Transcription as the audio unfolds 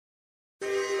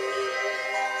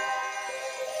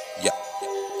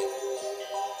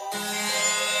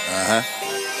Yep.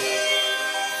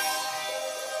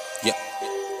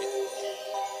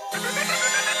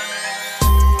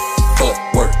 Fuck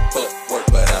work,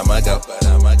 but I'ma go.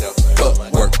 Fuck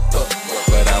work,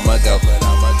 but I'ma go.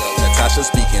 Natasha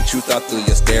speaking truth out through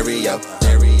your stereo.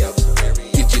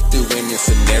 Get you through any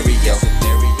scenario.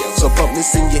 So pump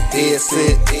this in your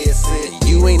headset. And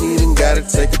you ain't even gotta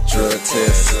take a drug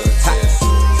test.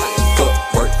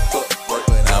 Fuck work,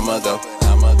 but I'ma go.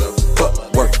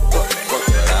 Fuck work, but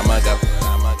I'ma go.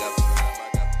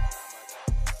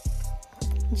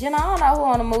 Jenna, I don't know who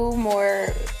on the move more,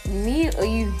 me or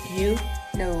you. You?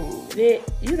 No. Bitch,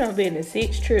 you done been to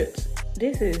 6 trips.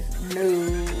 This is No.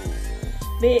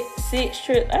 bitch, 6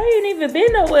 trips. I ain't even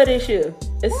been nowhere this year.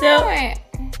 Except Right.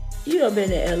 you done been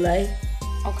to LA.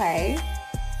 Okay.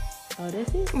 Oh,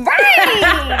 that's it?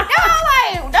 Right.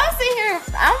 Don't sit here.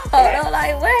 I'm fucked up.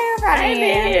 Like, where everybody I ain't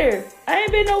been here. I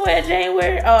ain't been nowhere in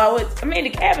January. I mean, the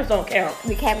cabins don't count.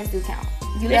 The cabins do count.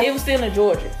 You And left. it was still in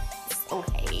Georgia.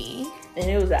 Okay. And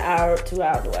it was an hour, 2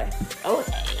 hours away.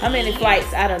 Okay. How many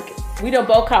flights? We done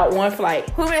both caught one flight.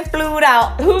 Who been flued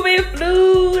out? Who been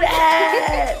flued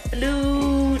out?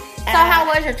 Flued So how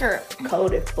was your trip?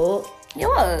 Cold as fuck. It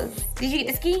was. Did you get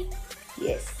to ski?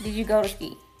 Yes. Did you go to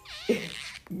ski?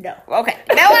 No. Okay.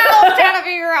 That's what I was trying to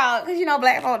figure out. Because,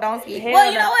 black folk don't ski. Hell well,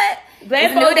 you no. know what? Black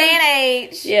It's a new folk- day and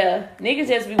age. Yeah. Niggas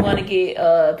just be want to get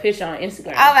a picture on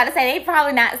Instagram. I was about to say, they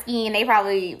probably not skiing. They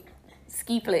probably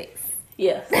ski flicks.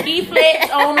 Yeah. Ski flex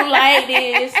on them like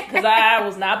this. Because I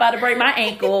was not about to break my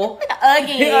ankle.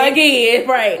 Again.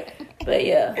 Right. But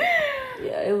yeah.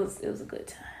 Yeah, it was a good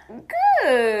time.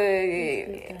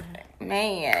 Good.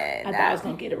 Man. I thought I was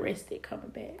going to get arrested coming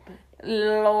back. But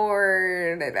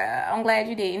Lord. I'm glad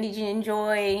you did. Day you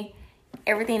enjoy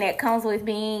everything that comes with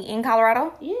being in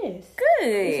Colorado? yes. Good.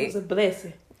 This was a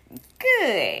blessing.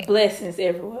 Good. Blessings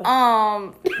everywhere.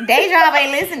 Day job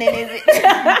ain't listening, is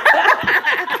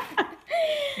it?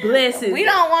 Blessings. We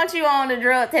don't want you on the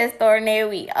drug test store near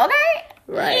week, okay?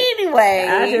 Right. Anyway.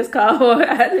 I just call.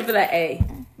 I just be like, hey,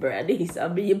 bro, I need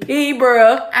some of your pee,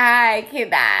 bro. I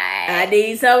cannot. I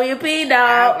need some of your pee,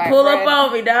 dog. Like, Pull bro, up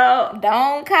on me, dog.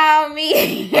 Don't call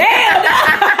me. Damn,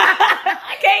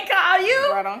 I can't call you.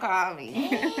 Bro, don't call me.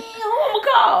 Who I'ma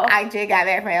call? I just got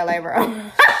back from LA, bro.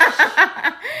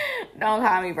 Don't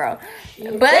call me, bro.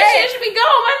 But That shit should be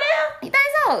gone by now. you think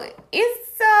so? It's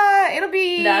it'll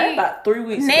be Nah, that's about 3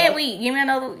 weeks next ago. week. Give me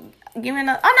another. Oh no,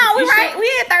 we You right. sure? We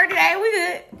at 30 days. We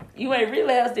good. You ain't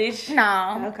relapsed this shit.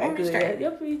 No. Okay, I'm good. straight.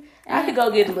 Your pee. I could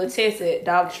go get a little test at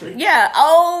Dollar Tree. Yeah.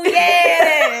 Oh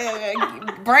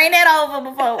yeah. Bring that over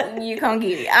before you come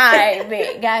get it. All right,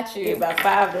 bet. Got Get you. about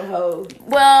 5 of them hoes.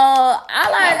 Well, I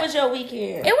How like. was your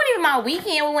weekend? It wasn't even my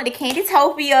weekend. We went to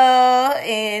Candytopia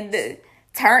and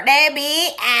turned that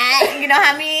big out. You know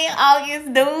how many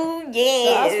August do? So I was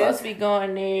Yeah. supposed to be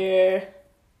going there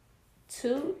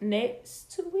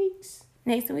next 2 weeks.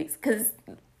 Next 2 weeks, cause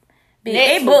Next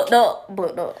they week. booked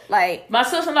up. Like My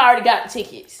sister already got the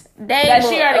tickets. they Like, she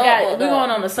booked already got it. booked We up.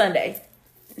 going on a Sunday.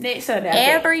 Next Sunday. I think.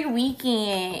 Every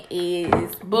weekend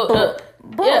is booked up.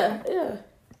 Booked. Yeah.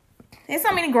 There's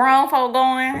so many grown folk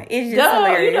going. It's just Duh,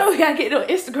 hilarious. you know we gotta get no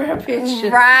Instagram picture.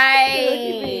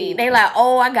 Right. They like,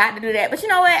 oh, I got to do that. But you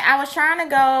know what? I was trying to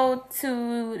go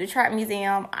to the Trap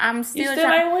Museum. I'm still, You still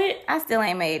trying. ain't went? I still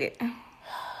ain't made it.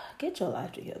 Get your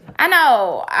life together. I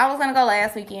know. I was gonna go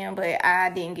last weekend, but I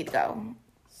didn't get to go.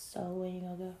 So when you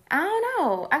gonna go? I don't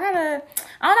know. I don't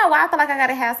know why I feel like I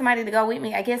gotta have somebody to go with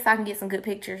me. I guess I can get some good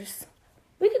pictures.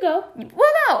 We could go.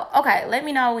 We'll go. Okay, let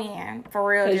me know when. For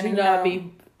real. Cause Jenna, you know I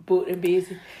be booked and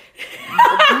busy.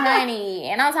 honey.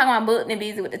 And I'm talking about booked and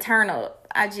busy with the turn up.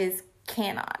 I just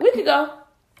cannot. We could go.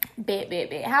 Bet.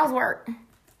 How's work?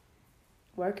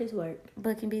 Work is work.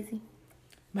 Booking busy.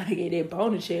 Might get that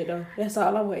bonus shit though. That's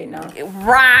all I'm waiting on.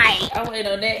 Right. I'm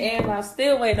waiting on that, and I'm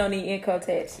still waiting on the income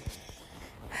tax.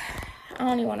 I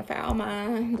don't even want to file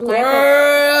mine.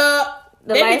 Girl,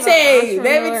 let me tell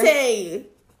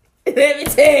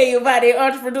you about that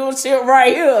entrepreneurship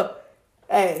right here.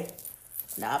 Hey,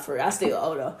 nah, for real, I still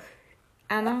owe though.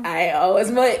 I know. I ain't owe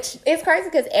as much. It's crazy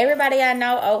because everybody I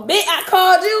know. Bitch, I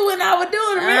called you when I was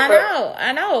doing it. Remember?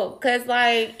 I know. Because,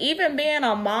 like, even being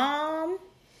a mom,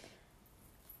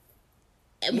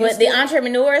 but the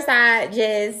entrepreneur side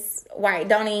just, you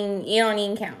don't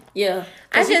even count. Yeah,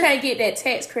 I cause you just- can't get that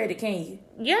tax credit, can you?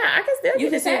 Yeah, I can still You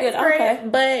get the can still tax get- credit, okay.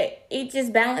 but it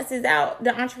just balances out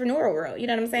the entrepreneur world. You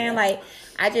know what I'm saying? Like,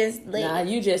 I just... Nah,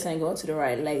 you just ain't going to the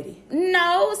right lady.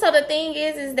 No, so the thing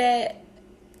is that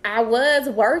I was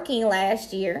working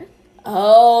last year.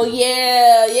 Oh,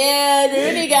 yeah,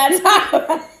 then you got to talk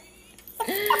about it.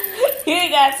 You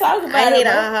ain't gotta talk about I it. hit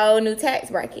Bro. a whole new tax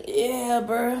bracket. Yeah,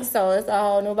 bro. So it's a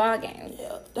whole new ball game.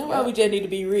 Yeah. That's why we just need to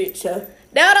be rich, huh?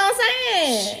 That's what I'm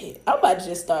saying. Shit. I'm about to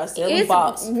just start selling It's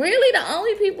box. really the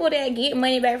only people that get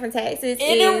money back from taxes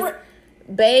And is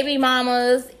baby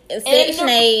mamas, Section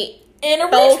 8, and the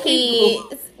 4 rich people.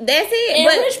 kids. That's it. And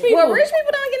but rich people. Well, rich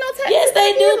people don't get no taxes. Yes,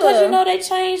 they back do, because either. you know they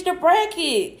changed the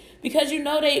bracket. Because you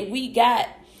know we got,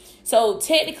 so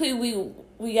technically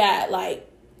we got like,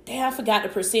 damn, I forgot the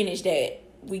percentage that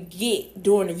we get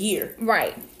during the year.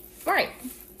 Right.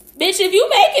 Bitch, if you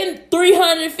making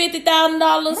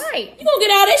 $350,000, Right. you gonna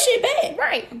get all that shit back.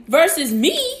 Right. Versus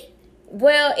me,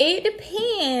 Well, it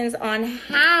depends on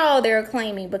how they're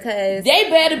claiming because they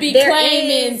better be There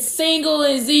claiming is- single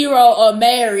and 0 or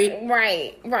married.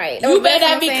 right. You That's better what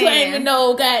not I'm be saying. claiming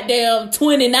no goddamn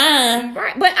 29.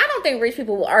 Right, but I don't think rich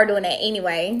people are doing that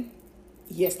anyway.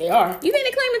 Yes, they are. You think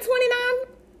they're claiming 29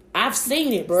 I've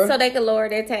seen it, bro. so they can lower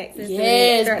their taxes?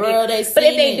 Yes, throughout bro, the- they But if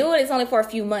seen they it. do it, it's only for a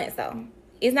few months though.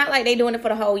 It's not like they doing it for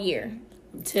the whole year.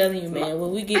 I'm telling you, man,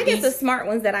 when we get I guess these, the smart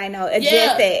ones that I know adjust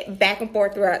Yeah. that back and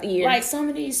forth throughout the year. like some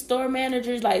of these store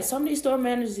managers,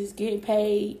 is getting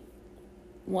paid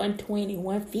 $120,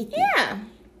 $150. Yeah.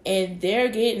 And they're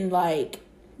getting like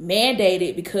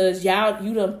mandated because you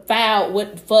done filed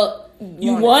what the fuck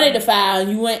you wanted to file,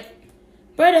 and you went,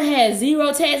 brother, had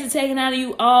 0 taxes taken out of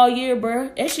you all year, bro.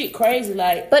 That shit crazy.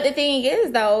 Like, But the thing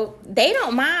is though, they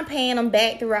don't mind paying them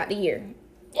back throughout the year.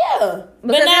 yeah, but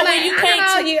Because now they're when you I got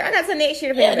all can't, year. I got till next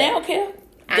year to pay yeah, it they back. don't care.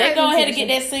 I They ain't go ahead and teaching.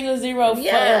 get that single 0 forever.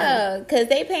 Yeah, because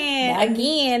they paying Right.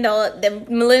 again the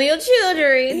millennial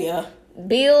children Yeah.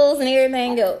 bills and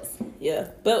everything else. Yeah,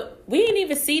 but we didn't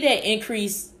even see that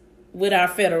increase with our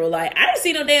federal. Like, I didn't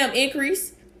see no damn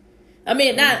increase. I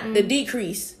mean, not the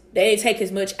decrease. They didn't take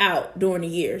as much out during the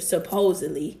year,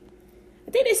 supposedly.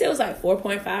 I think they said it was like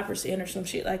 4.5% or some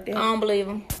shit like that. I don't believe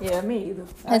them. Yeah, me either.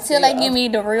 Until they give me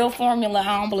the real formula,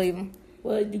 I don't believe them.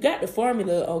 Well, you got the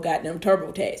formula on goddamn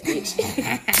TurboTax,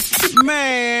 bitch.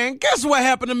 Man, guess what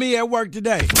happened to me at work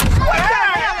today? What the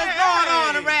hell is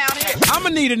going on around here? I'm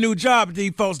gonna need a new job if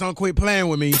these folks don't quit playing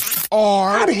with me. Or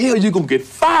How the hell you gonna get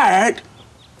fired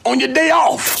on your day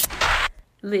off?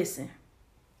 Listen.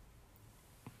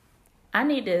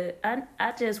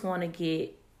 I just want to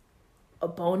get a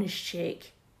bonus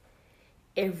check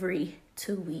every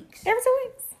 2 weeks. Every 2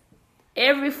 weeks.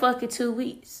 Every fucking 2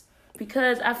 weeks.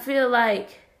 Because I feel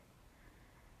like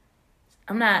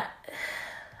I'm not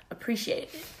appreciated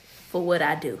for what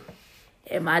I do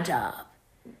at my job.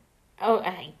 Oh,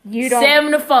 you don't.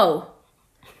 7 to 4.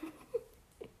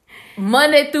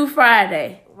 Monday through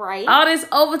Friday. Right. All this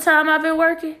overtime I've been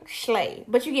working, Slay.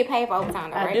 But you get paid for overtime,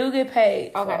 though, right? I do get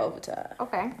paid Okay. for overtime.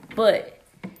 Okay. But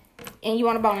And you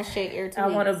want a bonus check every 2 weeks? I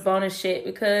want a bonus check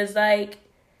because, like,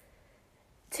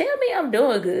 tell me I'm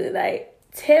doing good. Like,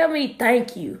 tell me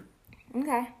thank you.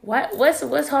 Okay.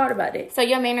 What's hard about that? So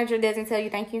your manager doesn't tell you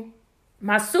thank you?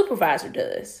 My supervisor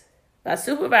does. My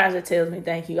supervisor tells me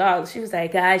thank you. Oh, she was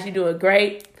like, guys, you're doing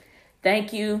great.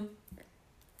 Thank you.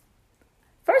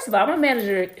 First of all, my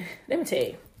manager, let me tell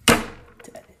you.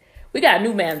 We got a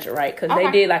new manager, right? Because they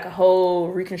Okay. did like a whole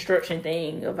reconstruction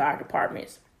thing of our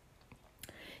departments.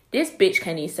 This bitch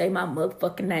can't even say my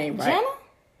motherfucking name, right? Jenna?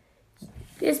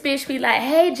 This bitch be like,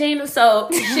 hey, Gina. So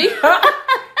she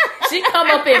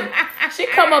come up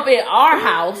in our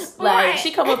house. Like, Right.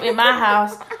 she come up in my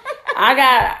house.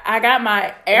 I got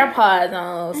my AirPods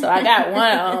on, so I got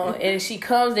one on, and she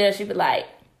comes there, she be like,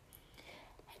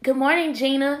 good morning,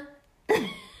 Gina. I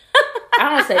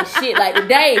don't say shit. Like,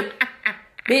 today,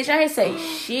 bitch, I ain't say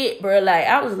shit, bro. Like,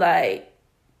 I was like,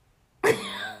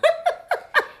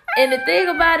 and the thing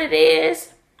about it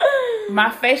is, my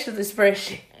facial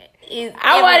expression,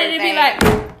 I wanted to be like,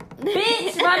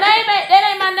 bitch, that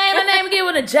ain't my name. My name begin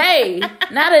with a J,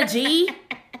 not a G.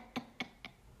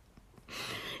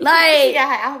 She Like, got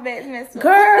her alphabet messed up.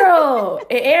 girl,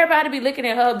 and everybody be looking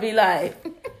at her and be like,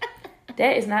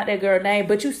 that is not that girl's name,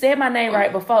 but you said my name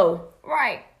right before.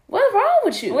 Right. What's wrong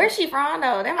with you? Where's she from,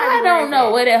 though? That might I be don't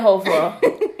know where that hoe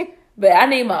from. But I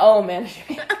need my old manager.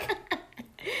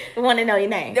 The one that know your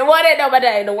name. The one that know my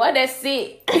name. The one that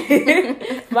sit.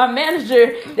 My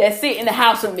manager that sit in the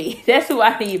house with me. That's who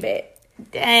I need back.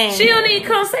 Dang. She don't even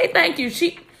come say thank you.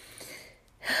 She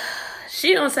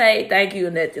don't say thank you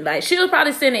or nothing. Like, she'll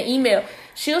probably send an email.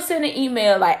 She'll send an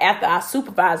email like after our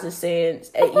supervisor sends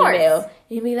an Of course. email.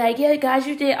 And be like, yeah, guys,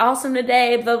 you did awesome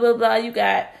today. Blah, blah, blah. You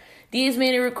got these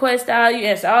many requests out. You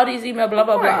answer all these emails. Blah,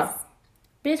 blah, blah. course.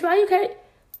 Bitch, why you can't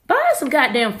buy us some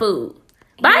goddamn food?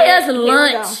 Buy us Here we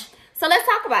lunch. go. So let's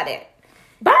talk about it.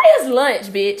 Buy us lunch,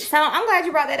 bitch. So I'm glad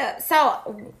you brought that up.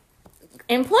 So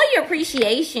employee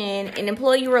appreciation and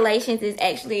employee relations is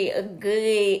actually a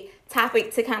good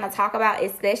topic to kind of talk about,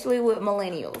 especially with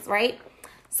millennials, right?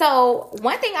 So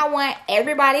one thing I want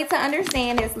everybody to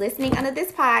understand is listening under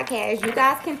this podcast, you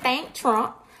guys can thank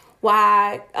Trump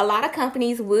why a lot of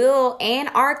companies will and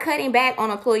are cutting back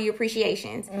on employee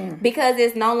appreciations because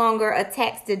it's no longer a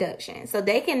tax deduction. So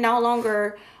they can no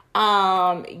longer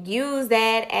use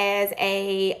that as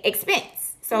a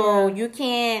expense. So you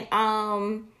can't,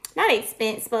 not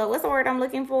expense, but what's the word I'm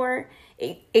looking for?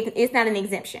 It's not an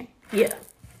exemption. Yeah.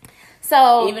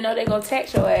 So even though they're gonna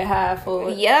tax your ass high for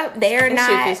it. Yep, they're that not.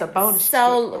 Shit is a bonus.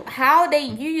 So how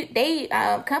they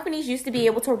companies used to be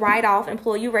able to write off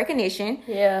employee recognition.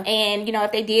 Yeah. And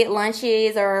if they did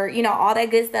lunches or all that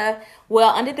good stuff. Well,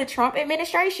 under the Trump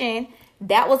administration,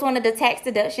 that was one of the tax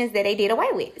deductions that they did away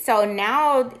with. So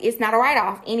now it's not a write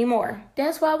off anymore.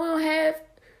 That's why we don't have.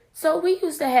 So we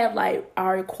used to have like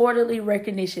our quarterly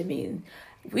recognition meeting.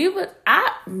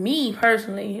 Me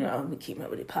personally, I'm keeping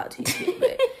up with the politics,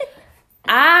 but.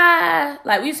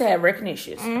 We used to have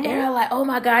recognitions. And they're like, oh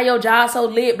my God, your job so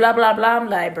lit, blah, blah, blah. I'm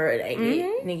like, bro, it ain't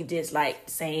lit. Nigga just like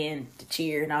saying the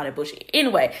cheer and all that bullshit.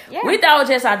 Anyway, we thought it was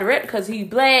just our director because he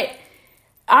black.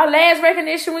 Our last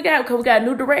recognition we got, because we got a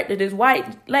new director, this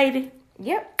white lady.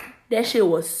 Yep. That shit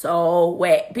was so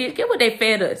whack. Bitch, get what they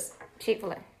fed us.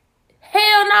 Chick-fil-A.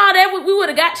 Hell no, we would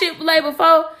have got Chick-fil-A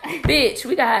before. Bitch,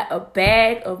 we got a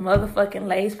bag of motherfucking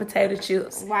Lay's potato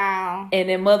chips. Wow. And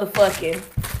then motherfucking...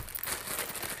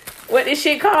 What this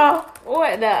shit called?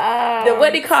 What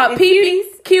what they call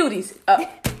cuties?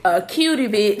 A cutie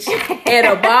bitch and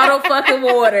a bottle of fucking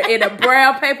water in a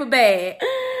brown paper bag.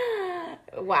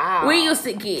 Wow. We used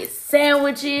to get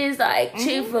sandwiches like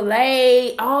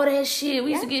Chick-fil-A, all that shit.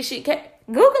 We used to get shit.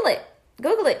 Google it.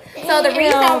 Damn, so the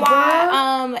reason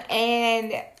why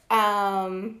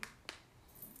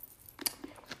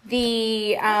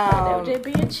they were just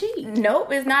being cheap.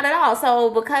 Nope, it's not at all. So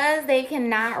because they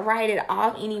cannot write it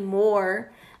off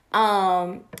anymore,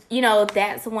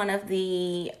 that's one of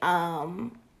the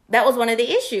that was one of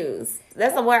the issues.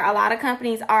 That's where a lot of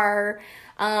companies are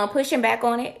pushing back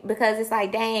on it, because it's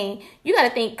like, dang, you got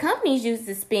to think companies used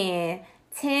to spend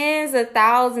tens of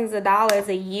thousands of dollars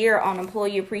a year on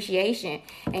employee appreciation,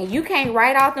 and you can't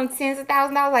write off them tens of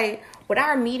thousands of dollars. Like with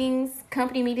our meetings,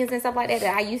 company meetings and stuff like that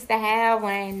I used to have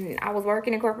when I was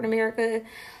working in corporate America,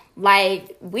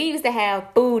 like we used to have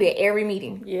food at every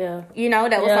meeting. Yeah.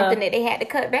 That was something that they had to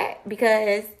cut back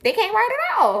because they can't write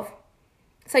it off.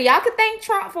 So y'all could thank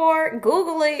Trump for it.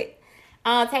 Google it.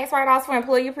 Tax write-offs for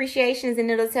employee appreciations, and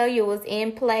it'll tell you it was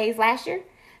in place last year.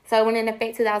 So it went into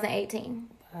effect 2018.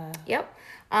 Yep.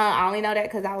 I only know that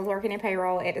because I was working in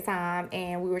payroll at the time,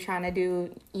 and we were trying to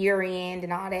do year-end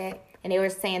and all that. And they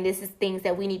were saying this is things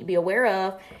that we need to be aware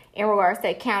of in regards to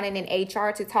accounting and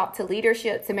HR, to talk to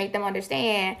leadership to make them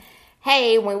understand,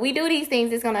 hey, when we do these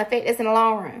things, it's going to affect us in the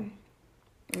long run.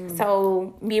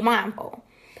 So be mindful.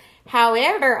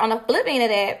 However, on the flip end of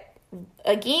that,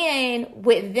 again,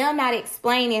 with them not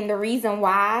explaining the reason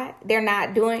why they're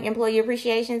not doing employee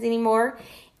appreciations anymore,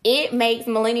 it makes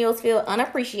millennials feel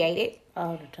unappreciated.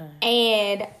 All the time.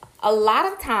 And a lot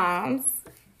of times,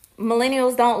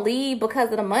 millennials don't leave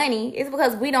because of the money. It's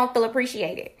because we don't feel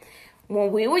appreciated.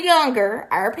 When we were younger,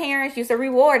 our parents used to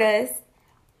reward us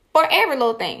for every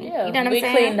little thing. Yeah, you know what I'm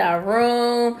saying? We cleaned our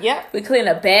room. Yep. We cleaned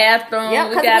the bathroom. Yep,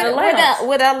 we got allowance.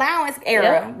 With the allowance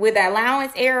era. Yep. With the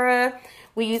allowance era,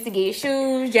 we used to get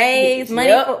shoes, J's,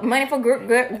 money for good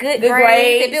grades.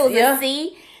 If it was a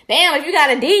C, damn, if you got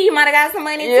a D, you might have got some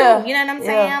money too. You know what I'm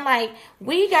saying? Yeah. Like,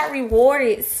 we got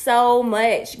rewarded so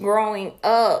much growing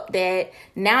up that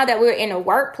now that we're in a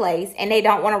workplace and they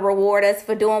don't want to reward us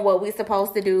for doing what we're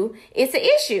supposed to do, it's an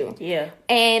issue. Yeah.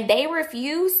 And they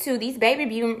refuse to, these baby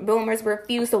boomers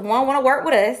refuse to, one, want to work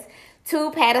with us,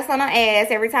 two, pat us on our ass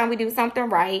every time we do something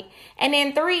right, and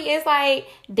then three, it's like,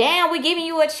 damn, we're giving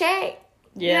you a check.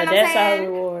 Yeah, you know what that's our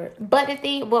reward.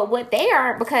 But what they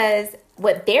are, because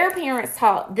what their parents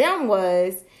taught them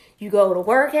was, you go to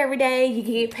work every day, you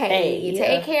get paid. You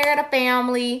take care of the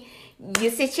family, you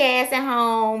sit your ass at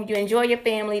home, you enjoy your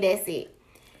family, that's it.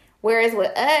 Whereas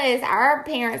with us, our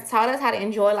parents taught us how to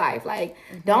enjoy life. Like,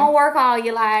 don't work all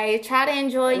your life. Try to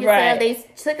enjoy yourself. Right. They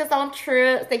took us on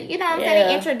trips. You know what I'm saying?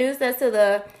 They introduced us to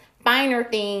the finer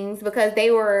things because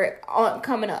they were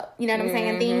coming up. You know what I'm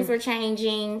saying? Things were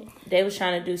changing. They was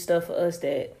trying to do stuff for us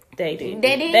that they didn't.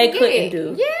 They couldn't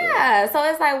do. Yeah. So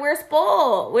it's like we're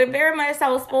spoiled. We're very much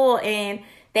so spoiled, and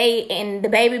the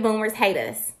baby boomers hate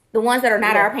us. The ones that are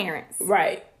not our parents.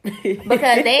 Right.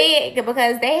 because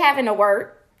they having to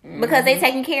work because they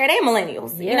taking care of their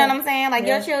millennials. Yeah. You know what I'm saying? Like,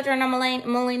 your children are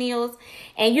millennials,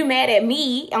 and you mad at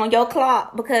me on your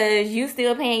clock because you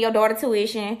still paying your daughter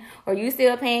tuition, or you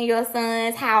still paying your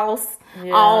son's house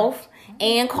off,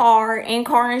 and car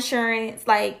insurance.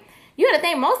 Like, you gotta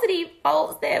think, most of these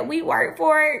folks that we work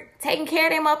for taking care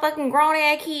of their motherfucking grown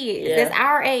ass kids that's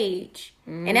our age.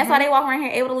 And that's why they walk around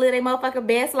here able to live their motherfucking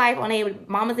best life on their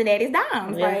mamas and daddy's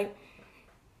dimes. Like,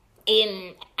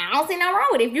 and I don't see nothing wrong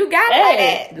with it. If you got it like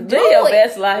that, do your it.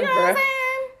 best life, you know bro. what I'm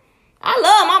saying? I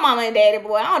love my mama and daddy,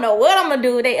 boy. I don't know what I'm gonna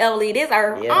do if they ever leave this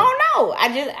earth. Yeah. I don't know.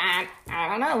 I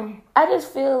don't know. I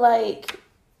just feel like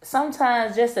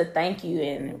sometimes just a thank you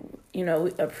and, you know,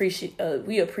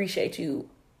 we appreciate you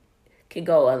can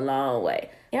go a long way.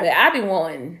 Yep. But I be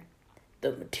wanting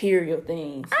the material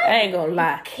things. I ain't gonna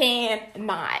lie.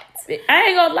 Cannot. I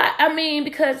ain't gonna lie. I mean,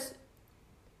 because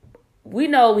we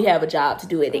know we have a job to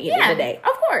do at the end of the day.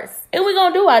 Of course. And we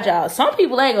gonna do our job. Some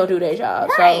people ain't gonna do their job.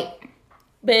 Right. So,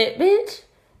 but, bitch,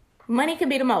 Money can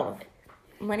be the motive.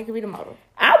 Money can be the motive.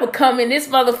 I would come in this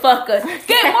motherfucker.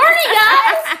 Good morning,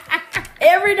 guys.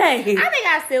 Every day. I think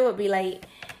I still would be late.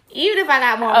 Even if I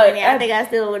got more money, I think I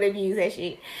still would have used that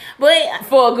shit. But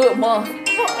for a good month.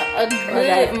 for a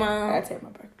good month. I take my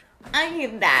break. I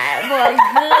can die for a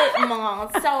good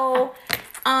month. So,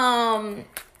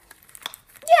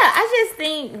 yeah, I just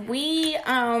think we,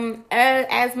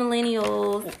 as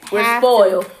millennials, We're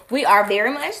spoiled. We are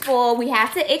very much spoiled. We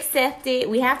have to accept it.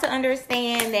 We have to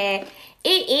understand that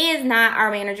it is not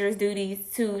our manager's duties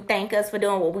to thank us for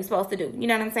doing what we're supposed to do. You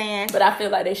know what I'm saying? But I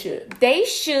feel like they should. They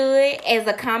should, as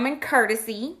a common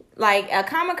courtesy. Like, a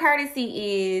common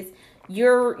courtesy is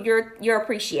you're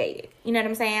appreciated. You know what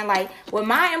I'm saying? Like, with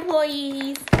my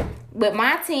employees, with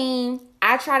my team,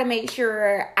 I try to make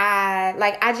sure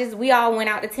we all went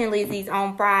out to Tin Lizzie's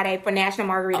on Friday for National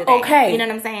Margarita Day. Okay. You know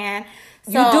what I'm saying?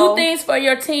 You So, do things for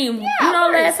your team. Yeah, you know,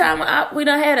 of course. last time we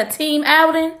done had a team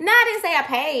outing. Now, I didn't say I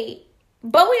paid,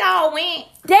 but we all went.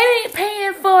 They ain't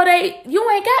paying for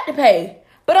you ain't got to pay.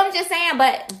 But I'm just saying,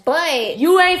 but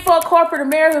You ain't for corporate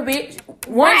America, bitch.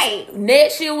 Right.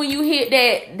 Next year when you hit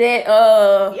that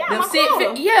my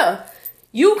quota.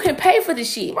 you can pay for the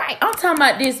shit. Right. I'm talking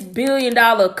about this $1 billion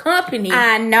company.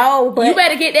 I know, but You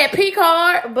better get that P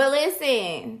card But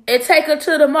listen, and take her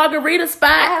to the margarita spot.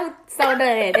 I'm so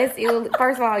done. That's ill.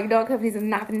 First of all, you know companies are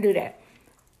not going to do that.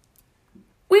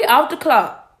 We off the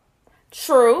clock.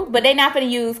 True, but they're not going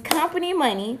to use company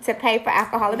money to pay for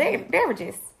alcoholic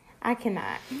beverages. I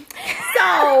cannot.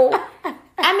 So,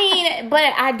 I mean,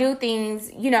 but I do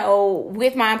things,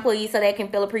 with my employees so they can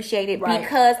feel appreciated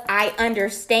because I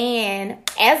understand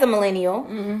as a millennial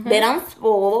that I'm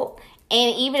spoiled.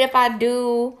 And even if I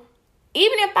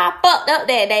fucked up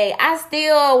that day, I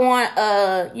still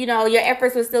want, your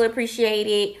efforts were still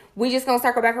appreciated. We just gonna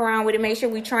circle back around with it, make sure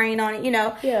we train on it,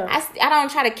 Yeah. I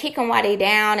don't try to kick them while they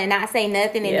down and not say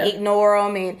nothing and ignore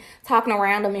them and talking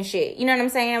around them and shit. You know what I'm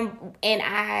saying? And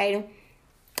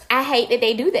I hate that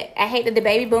they do that. I hate that the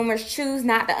baby boomers choose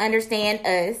not to understand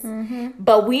us,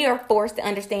 but we are forced to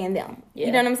understand them. Yeah.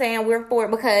 You know what I'm saying? We're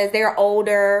forced because they're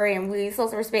older and we're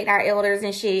supposed to respect our elders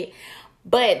and shit.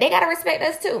 But they gotta respect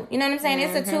us too. You know what I'm saying?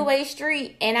 It's a two-way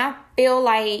street. And I feel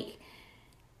like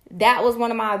that was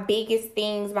one of my biggest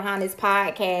things behind this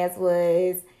podcast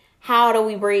was how do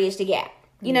we bridge the gap?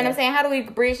 You know what I'm saying? How do we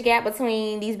bridge the gap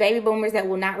between these baby boomers that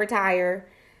will not retire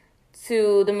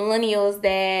to the millennials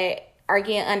that are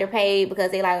getting underpaid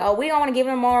because they like, oh, we don't want to give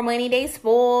them more money. They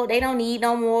spoiled. They don't need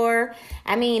no more.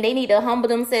 I mean, they need to humble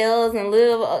themselves and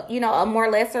live, a more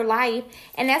lesser life.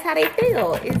 And that's how they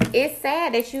feel. It's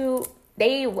sad that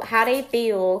how they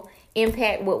feel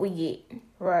impact what we get.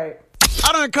 Right.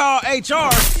 I done called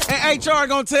HR, and HR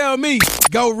gonna tell me,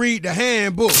 go read the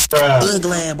handbook. Ugh,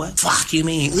 lad, boy. Fuck you,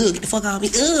 mean. Ugh, get the fuck out of me.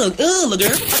 Ugh, girl.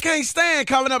 I can't stand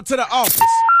calling up to the office.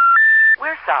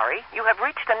 We're sorry. You have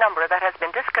reached a number that has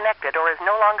been disconnected or is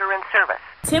no longer in service.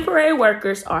 Temporary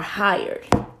workers are hired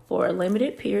for a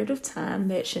limited period of time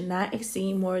that should not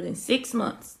exceed more than 6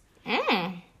 months.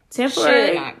 Temporary,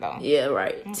 Should not, though. Yeah,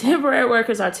 right. Okay. Temporary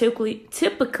workers are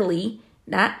typically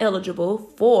not eligible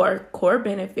for core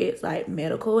benefits like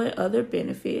medical and other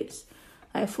benefits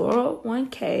like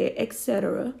 401k,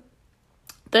 etc.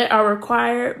 that are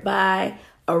required by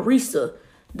ERISA,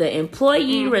 the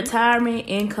Employee Retirement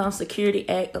Income Security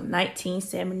Act of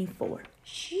 1974.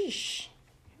 Sheesh.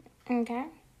 Okay.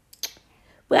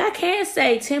 But I can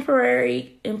say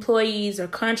temporary employees or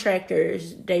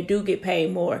contractors, they do get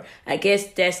paid more. I guess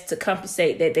that's to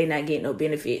compensate that they're not getting no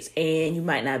benefits and you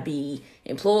might not be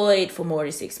employed for more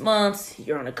than 6 months.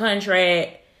 You're on a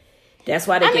contract. That's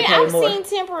why they get paid I've more. seen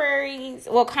temporaries,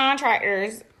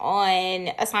 contractors on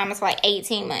assignments for like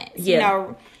 18 months. Yeah. You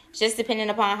know, just depending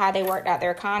upon how they worked out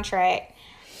their contract.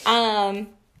 So,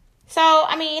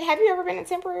 I mean, have you ever been a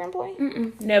temporary employee?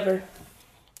 Never.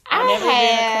 I never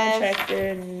have.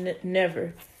 been a contractor.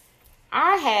 Never.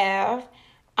 I have.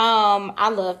 I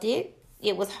loved it.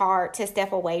 It was hard to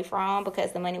step away from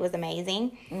because the money was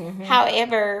amazing.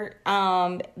 However,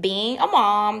 being a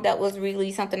mom, that was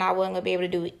really something I wasn't going to be able to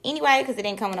do anyway because it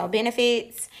didn't come with no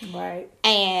benefits. Right.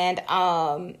 And,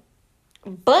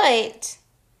 but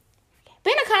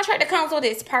being a contractor comes with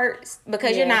its perks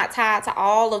because you're not tied to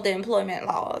all of the employment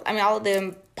laws. I mean, all of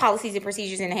the policies and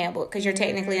procedures in the handbook because you're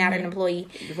technically not an employee.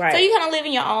 Right. So you kind of live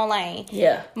in your own lane.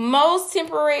 Yeah. Most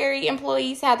temporary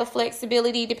employees have the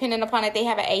flexibility depending upon if they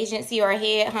have an agency or a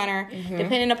headhunter,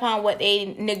 depending upon what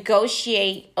they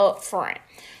negotiate up front.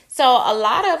 So a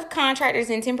lot of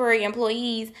contractors and temporary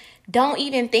employees don't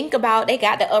even think about they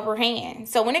got the upper hand.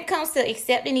 So when it comes to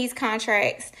accepting these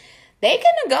contracts, they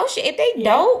can negotiate. If they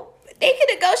don't, they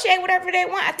can negotiate whatever they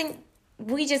want. I think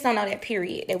we just don't know that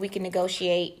period that we can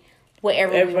negotiate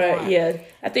whatever we want. Yeah.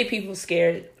 I think people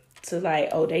scared to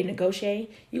they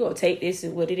negotiate. You gonna take this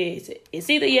and what it is. It's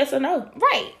either yes or no.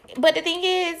 Right. But the thing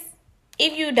is,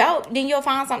 if you don't, then you'll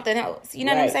find something else. You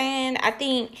know what I'm saying? I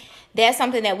think that's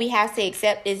something that we have to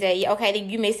accept is that, okay,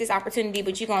 you missed this opportunity,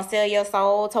 but you're going to sell your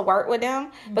soul to work with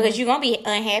them because you're going to be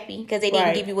unhappy because they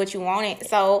didn't give you what you wanted.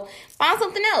 So find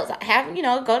something else.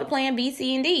 Go to plan B,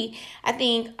 C, and D. I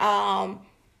think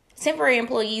temporary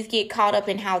employees get caught up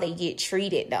in how they get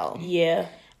treated, though. Yeah.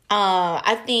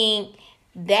 I think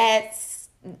that's,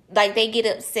 they get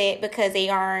upset because they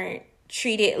aren't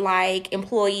treated like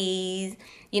employees.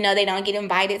 They don't get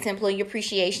invited to employee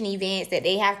appreciation events that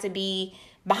they have to be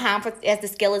behind as the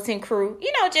skeleton crew,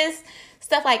 just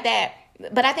stuff like that.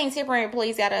 But I think temporary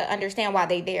employees got to understand why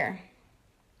they're there.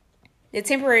 The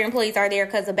temporary employees are there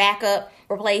because of backup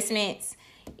replacements,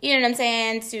 you know what I'm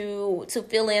saying, to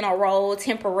fill in a role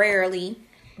temporarily,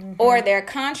 or they're a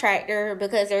contractor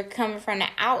because they're coming from the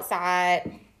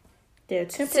outside. They're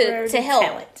temporary to help.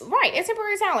 talent. Right, it's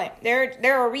temporary talent.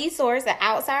 They're a resource,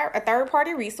 a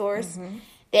third-party resource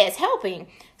that's helping.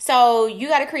 So you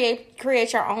got to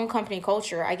create your own company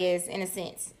culture, I guess, in a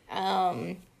sense,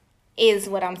 is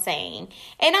what I'm saying.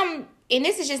 And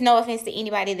this is just no offense to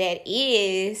anybody that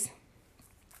is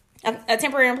a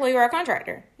temporary employee or a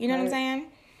contractor. You know what I'm saying?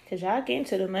 Because y'all get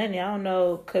into the money. I don't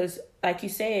know. Because like you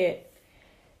said,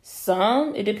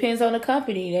 it depends on the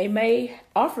company. They may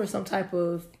offer some type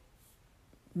of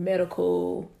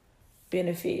medical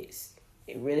benefits.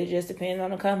 It really just depends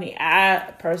on the company.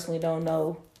 I personally don't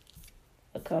know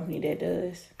a company that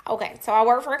does. Okay, so I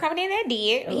worked for a company that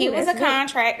did. Ooh, he was a that's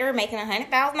contractor making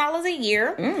 $100,000 a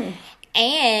year.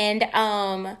 And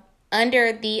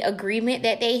under the agreement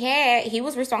that they had, he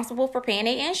was responsible for paying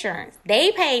their insurance.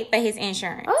 They paid for his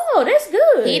insurance. Oh, that's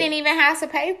good. He didn't even have to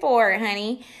pay for it,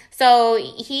 honey. So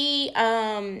he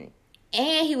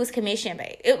and he was commission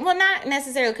based. Well, not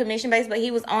necessarily commission based, but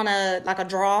he was on a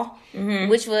draw,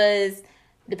 which was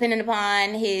depending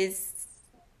upon his,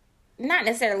 not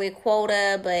necessarily a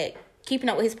quota, but keeping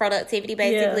up with his productivity,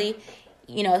 basically.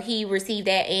 Yeah. He received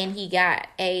that, and he got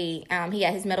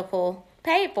his medical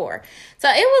paid for. So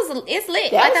it's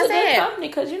lit. That like was I a said, good company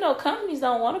because companies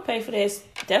don't want to pay for this.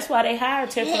 That's why they hire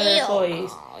temporary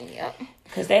employees. Yep.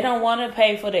 Because they don't want to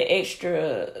pay for the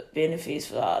extra benefits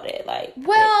for all that. I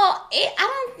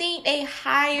don't think they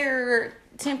hire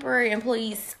temporary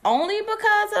employees only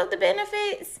because of the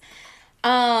benefits.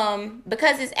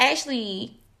 Because it's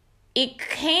actually, it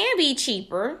can be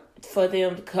cheaper for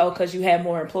them because you have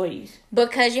more employees.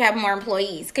 Because you have more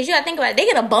employees. Because you got to think about it. They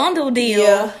get a bundle deal.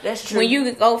 Yeah, that's true. When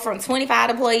you go from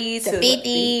 25 employees to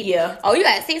 50. Yeah. Oh, you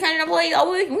got 600 employees.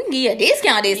 Oh, we can give you a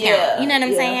discount. Yeah, you know what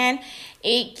I'm saying?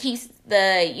 It keeps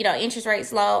the, interest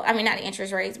rates low. I mean, not the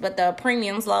interest rates, but the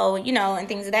premiums low, and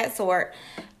things of that sort.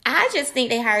 I just think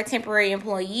they hire temporary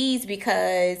employees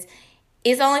because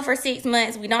it's only for 6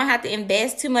 months. We don't have to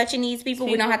invest too much in these people.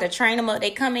 We don't have to train them up. They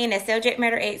come in as subject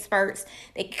matter experts.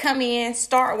 They come in,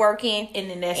 start working, and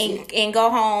then that's it. And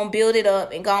go home, build it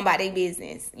up, and go on about their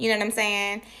business. You know what I'm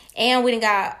saying? And we done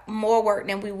got more work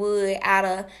than we would out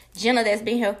of Jenna that's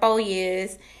been here 4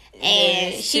 years.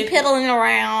 And she piddling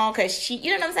around because she, you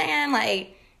know what I'm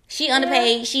saying? She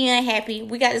underpaid. She unhappy.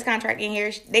 We got this contract in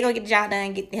here. They gonna get the job done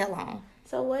and get the hell on.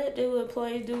 So what do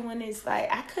employees do when it's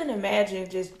I couldn't imagine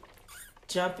just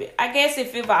jumping. I guess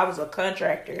if I was a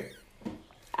contractor,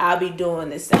 I'll be doing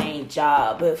the same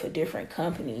job but for different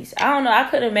companies. I don't know. I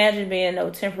couldn't imagine being no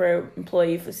temporary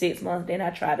employee for 6 months. Then I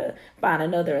try to find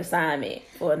another assignment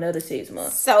for another 6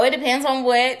 months. So it depends on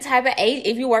what type of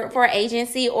if you work for an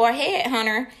agency or a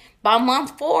headhunter. By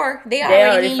month 4, they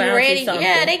already getting you ready.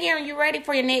 Yeah, they getting you ready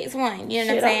for your next one. You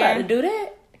know what I'm saying? I'm about to do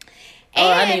that. And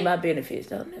I need my benefits,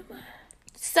 don't I?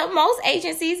 So most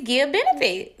agencies give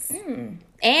benefits, and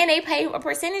they pay a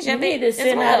percentage of it. You need to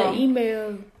send out an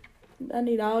email. I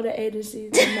need all the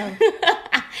agencies to know.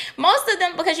 Most of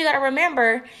them, because you got to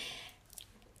remember,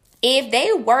 if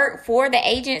they work for the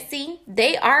agency,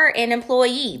 they are an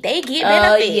employee. They get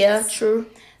benefits. Yeah, true.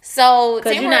 So,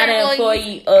 because you're not an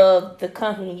employee of the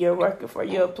company you're working for.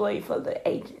 You're an employee for the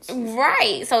agency.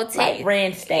 Right. So, like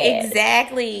Randstad.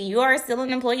 Exactly. You are still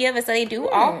an employee of it. So, they do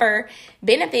offer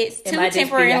benefits to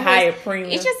temporary employees. Higher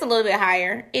premium. It's just a little bit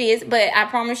higher. It is. But I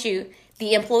promise you,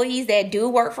 the employees that do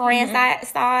work for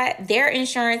Randstad, their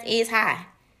insurance is high.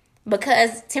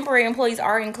 Because temporary employees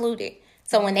are included.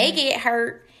 So, when they get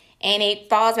hurt and it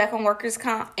falls back on workers'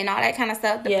 comp and all that kind of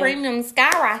stuff, the premiums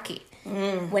skyrocket.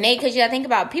 When because you gotta think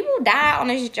about people die on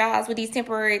these jobs with these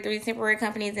temporary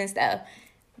companies and stuff.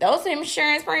 Those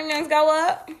insurance premiums go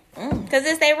up because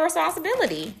it's their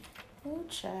responsibility.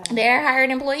 They're hired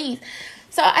employees.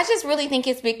 So I just really think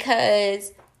it's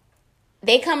because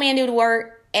they come in and do the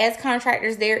work as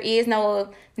contractors. There is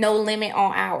no limit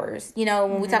on hours. You know,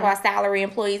 when we talk about salary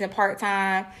employees and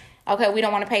part-time, okay, we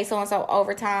don't want to pay so-and-so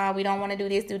overtime. We don't want to do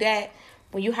this, do that.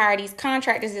 When you hire these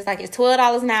contractors, it's like it's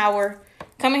 $12 an hour.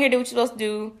 Come in here, do what you're supposed to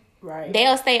do. Right.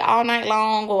 They'll stay all night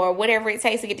long or whatever it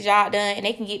takes to get the job done, and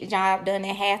they can get the job done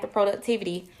at half the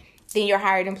productivity than your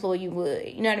hired employee would.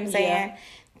 You know what I'm saying? Yeah.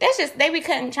 That's just, they be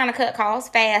trying to cut costs,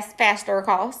 faster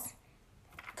costs.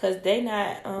 Because they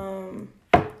not,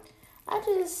 I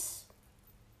guess.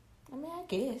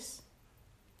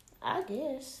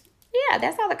 Yeah,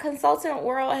 that's how the consultant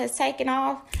world has taken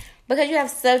off, because you have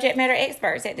subject matter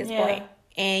experts at this point.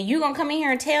 And you going to come in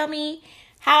here and tell me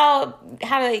how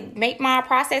to make my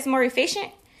process more efficient?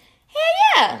 Hell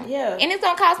yeah. Yeah. And it's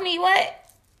going to cost me what?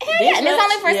 Hell yeah. And it's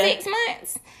only for 6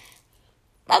 months.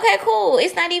 Okay, cool.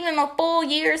 It's not even a full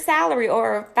year's salary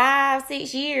or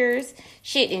 5-6 years.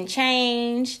 Shit done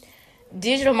changed.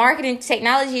 Digital marketing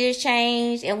technology has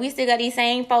changed. And we still got these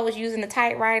same folks using the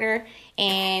typewriter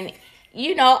and,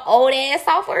 old ass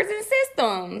softwares and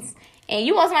systems. And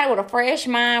you want somebody with a fresh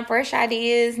mind, fresh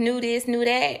ideas, new this, new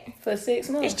that. For 6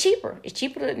 months. It's cheaper. It's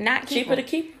cheaper to not keep Cheaper to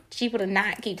keep? Cheaper to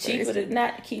not keep. Cheaper to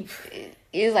not keep.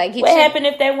 It's like, what happened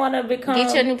if they want to become...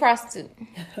 Get your new prostitute.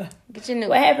 Get your new...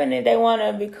 What happened if they want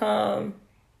to become,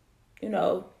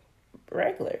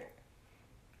 regular?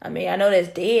 I mean, I know that's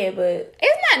dead, but...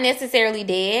 It's not necessarily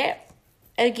dead.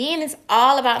 Again, it's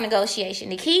all about negotiation.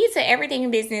 The key to everything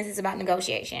in business is about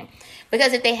negotiation.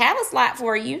 Because if they have a slot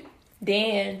for you...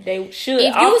 Then they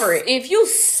should offer it. If you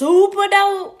super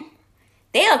dope,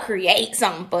 they'll create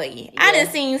something for you. Yeah. I done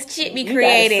seen shit be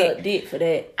created. You gotta suck dick for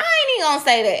that. I ain't even gonna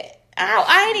say that.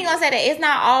 I ain't even gonna say that. It's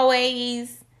not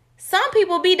always. Some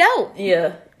people be dope.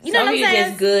 Yeah. You know what I'm saying?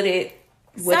 Just good at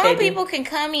what Some people can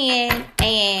come in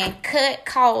and cut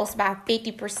costs by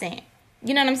 50%.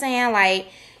 You know what I'm saying? Like,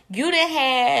 you done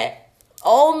had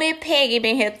old Miss Peggy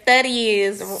been here 30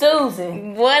 years.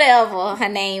 Susan. Whatever her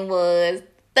name was.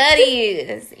 30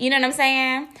 years. You know what I'm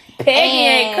saying? Peggy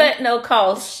ain't cut no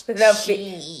costs.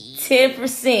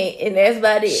 10%, and that's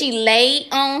about it. She late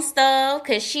on stuff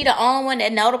because she the only one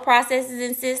that know the processes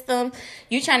and systems.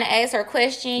 You trying to ask her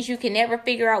questions, you can never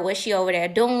figure out what she over there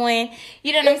doing.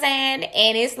 You know what I'm saying?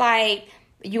 And it's like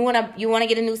you wanna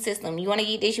get a new system. You wanna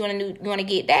get this. You wanna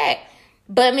get that.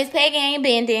 But Miss Peggy ain't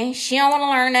bending. She don't want to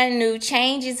learn nothing new.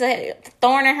 Change is a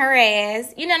thorn in her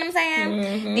ass. You know what I'm saying?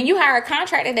 Mm-hmm. Then you hire a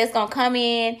contractor that's going to come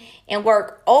in and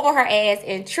work over her ass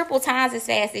and triple times as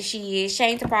fast as she is.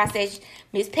 Change the process.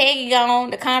 Miss Peggy gone.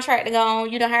 The contractor gone.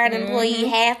 You done hired an employee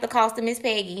half the cost of Miss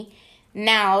Peggy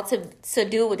now to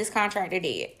do what this contractor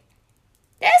did.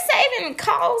 That's saving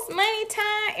costs, money,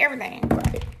 time, everything.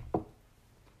 Right.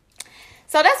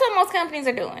 So that's what most companies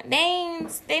are doing.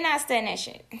 They not studying that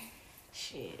shit.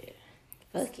 Shit.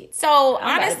 Fuck it. So,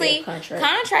 honestly,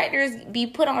 contractors be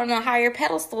put on a higher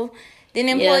pedestal than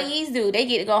employees do. They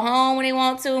get to go home when they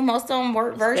want to. Most of them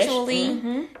work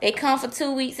virtually. They come for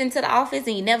 2 weeks into the office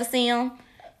and you never see them.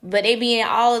 But they be in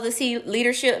all of the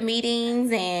leadership meetings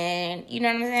and, you know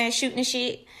what I'm saying, shooting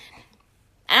shit.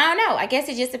 I don't know. I guess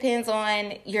it just depends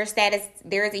on your status.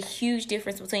 There is a huge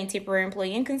difference between temporary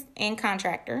employee and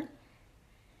contractor.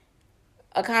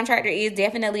 A contractor is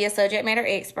definitely a subject matter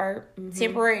expert.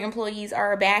 Temporary employees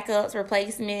are backups,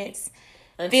 replacements,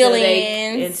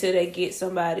 fill-ins. Until they get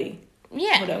somebody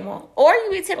Yeah. Who they want. Or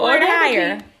you be temporary to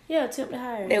hire. Yeah, temp to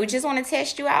hire. They would just want to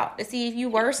test you out to see if you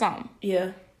were something.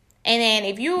 Yeah. And then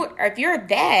if you're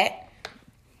that,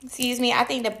 excuse me, I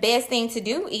think the best thing to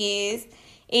do is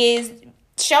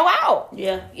show out.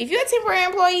 Yeah. If you're a temporary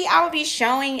employee, I would be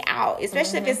showing out,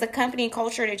 especially if it's a company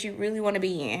culture that you really want to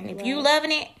be in. If you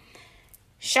loving it,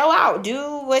 show out.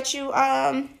 Do what you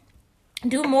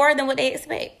do more than what they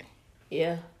expect.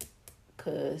 Yeah.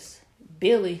 Cause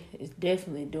Billy is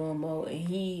definitely doing more, and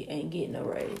he ain't getting no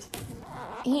raise.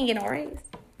 He ain't getting no raise.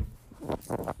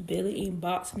 Billy eating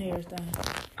box and everything.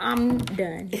 I'm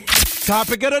done.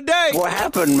 Topic of the day. What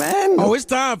happened, man? Oh, it's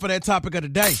time for that topic of the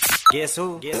day. Guess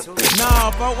who? Guess who?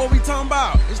 Nah, folks, what we talking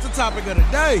about? It's the topic of the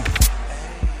day.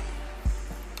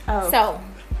 So,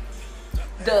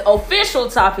 The official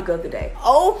topic of the day.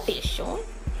 official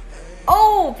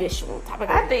topic.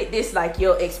 I think this like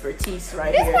your expertise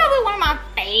right This is here. probably one of my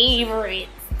favorite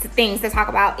things to talk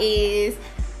about is,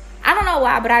 I don't know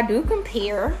why, but I do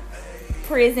compare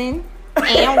prison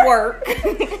and work.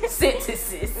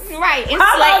 Sentences. Right. It's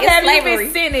How long have slavery.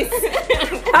 you been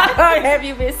sentenced? How long have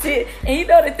you been sentenced? And you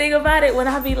know the thing about it, when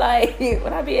I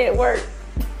be at work,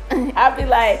 I be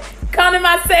like, come to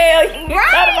my cell. Come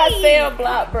to my cell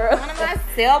block, bro. One of my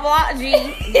cell block G,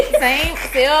 same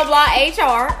cell block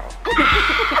HR.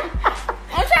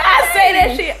 I say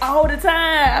that shit all the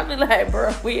time. I be like,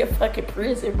 bro, we in fucking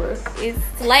prison, bro. It's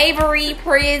slavery,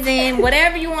 prison,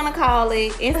 whatever you want to call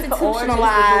it,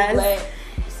 institutionalized.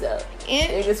 So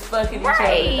niggas fucking each other,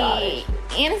 Right.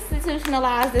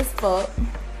 Institutionalized as fuck.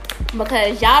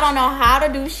 Because y'all don't know how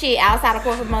to do shit outside of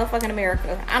corporate motherfucking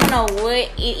America. I don't know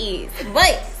what it is.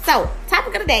 But, so,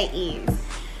 topic of the day is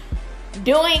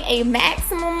doing a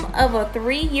maximum of a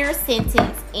 3-year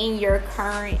sentence in your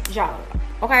current job.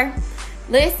 Okay?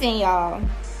 Listen, y'all.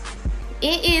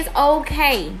 It is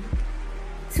okay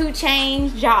to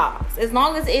change jobs as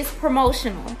long as it's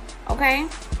promotional. Okay?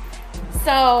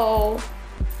 So,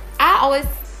 I always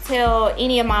tell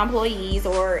any of my employees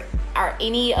or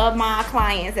any of my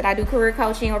clients that I do career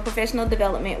coaching or professional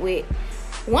development with,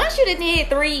 once you did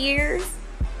 3 years,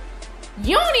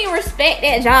 you don't even respect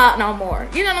that job no more.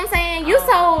 You know what I'm saying? You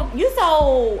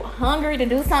so hungry to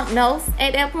do something else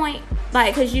at that point,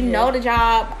 like, because you know the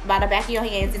job by the back of your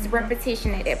hands. It's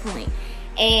repetition at that point.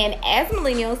 And as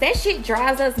millennials, that shit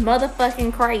drives us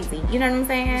motherfucking crazy. You know what I'm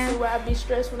saying? See where I be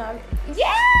stressed when I...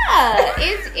 Yeah,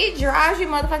 it drives you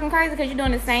motherfucking crazy because you're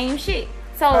doing the same shit.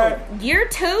 So year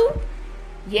 2,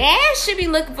 should be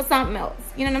looking for something else.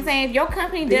 You know what I'm saying? If your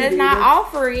company does not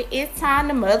offer it, it's time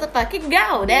to motherfucking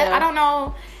go. I don't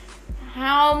know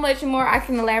how much more I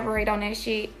can elaborate on that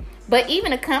shit. But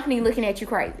even a company looking at you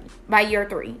crazy by year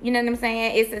 3. You know what I'm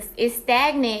saying? It's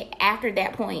stagnant after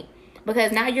that point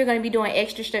because now you're going to be doing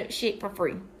extra shit for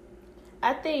free.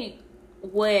 I think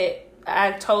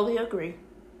I totally agree.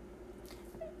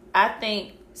 I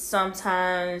think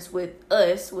sometimes with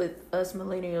us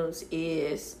millennials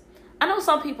is, I know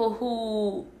some people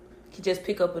who can just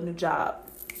pick up a new job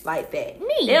like that.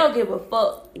 Me. They don't give a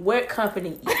fuck what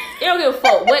company. They don't give a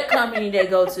fuck what company they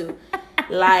go to.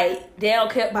 Like, they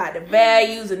don't care about the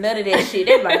values or none of that shit.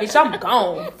 They're like, bitch, I'm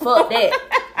gone. Fuck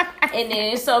that. And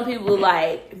then some people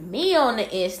like me on the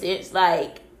instance,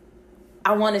 like,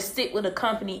 I want to stick with a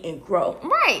company and grow.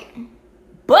 Right.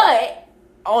 But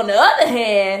on the other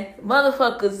hand,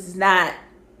 motherfuckers is not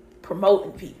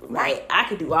promoting people. Like, I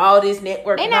could do all this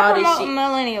networking They're and not all this promoting shit.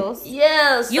 millennials.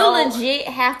 Yeah, so You legit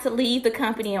have to leave the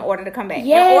company in order to come back.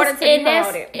 yes, in order to be and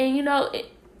that's, promoted. and you know,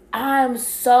 I'm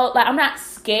so, like, I'm not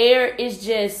scared. It's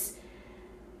just,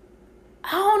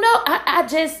 I don't know.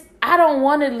 I don't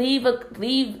want to leave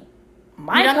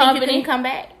my You don't company. think you can come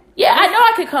back? Yeah, I know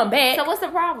I could come back. So what's the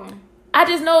problem? I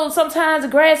just know sometimes the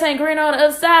grass ain't green on the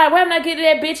other side. Why am I not getting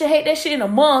that bitch and hate that shit in a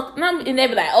month? And they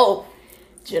be like, oh,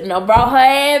 just no brought her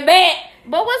ass back.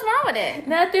 But what's wrong with that?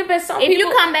 Nothing, but some If people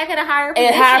you come back at a higher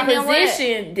position, then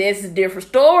what? that's a different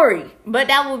story. But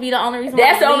that would be the only reason.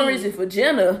 That's the why you only leave. reason for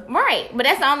Jenna. Right, but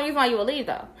that's the only reason why you would leave,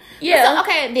 though. Yeah.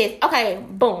 So, okay,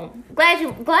 boom. Glad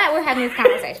we're having this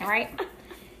conversation, right?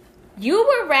 You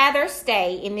would rather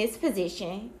stay in this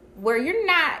position where you're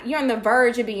on the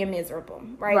verge of being miserable,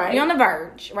 right? You're on the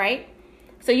verge, right?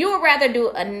 So you would rather do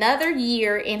another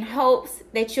year in hopes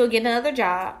that you'll get another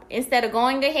job instead of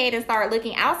going ahead and start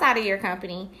looking outside of your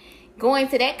company, going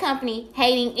to that company,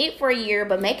 hating it for a year,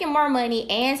 but making more money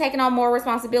and taking on more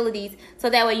responsibilities. So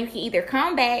that way you can either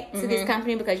come back to this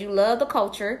company because you love the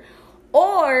culture,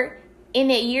 or in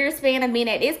that year span of being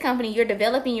at this company, you're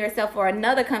developing yourself for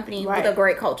another company with a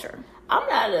great culture.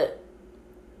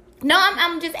 No,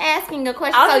 I'm just asking a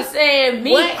question. I'm just saying,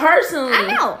 personally.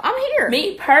 I know. I'm here.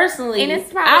 Me personally. And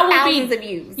it's probably thousands of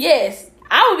views. Yes.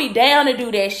 I would be down to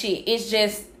do that shit. It's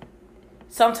just,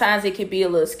 sometimes it can be a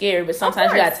little scary, but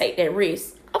sometimes you gotta take that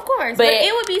risk. Of course. But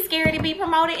it would be scary to be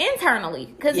promoted internally.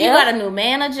 Because you got a new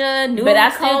manager, new But I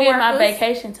still coworkers. get my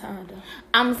vacation time, though.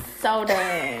 I'm so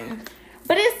done.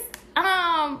 But it's,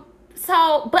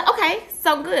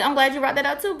 so good. I'm glad you brought that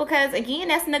up too, because again,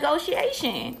 that's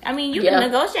negotiation. I mean, you can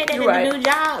negotiate that in the new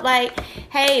job. Like,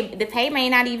 hey, the pay may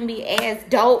not even be as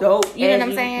dope. You know what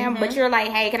I'm saying? Mm-hmm. But you're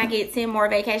like, hey, can I get 10 more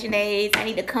vacation days? I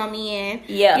need to come in.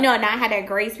 Yeah. You know, not have that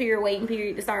grace period, waiting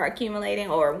period to start accumulating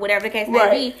or whatever the case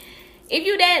may be. If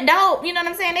you that dope, you know what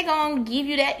I'm saying? They're going to give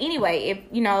you that anyway. If,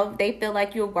 you know, they feel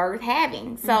like you're worth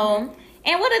having. So,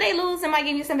 and what do they lose? They might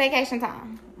give you some vacation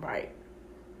time. Right.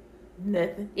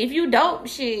 Nothing. If you dope,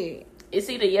 shit. It's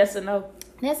either yes or no.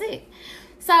 That's it.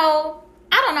 So,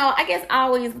 I don't know. I guess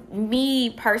me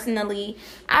personally,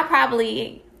 I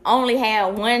probably only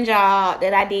had one job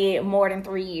that I did more than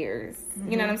 3 years.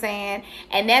 You know what I'm saying?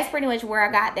 And that's pretty much where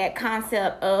I got that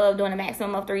concept of doing a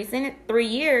maximum of 3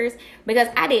 years, because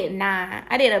I did 9.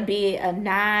 I did a bid of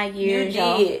 9 years. You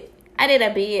did. I did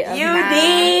a bid of 9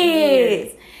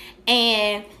 years.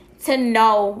 And to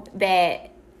know that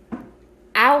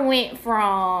I went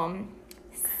from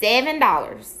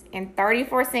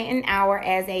 $7.34 an hour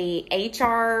as a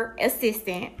HR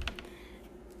assistant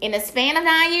in a span of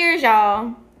 9 years,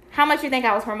 y'all. How much you think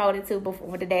I was promoted to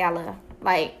before the day I left?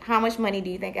 Like, how much money do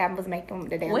you think I was making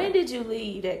the day I left? When did you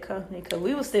leave that company? Because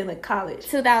we were still in college.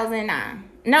 2009.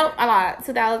 Nope, a lot.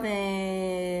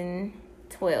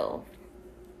 2012.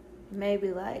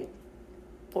 Maybe like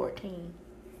 14.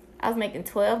 I was making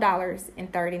 $12.39.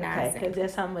 Okay, because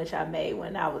that's how much I made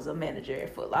when I was a manager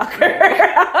at Foot Locker.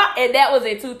 And that was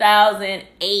in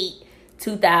 2008,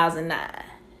 2009.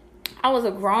 I was a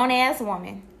grown-ass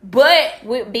woman. But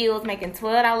with bills, making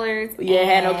 $12. Yeah,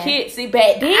 had no kids. See,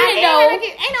 back then,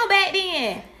 ain't no back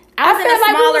then. I was in a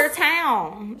smaller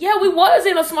town. Yeah, we was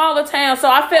in a smaller town. So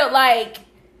I felt like,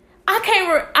 honestly,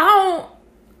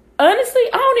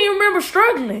 I don't even remember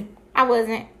struggling. I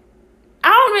wasn't. I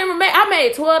don't remember. I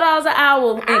made $12 an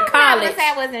hour in college. I'm not gonna say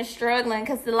I wasn't struggling,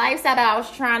 because the lifestyle that I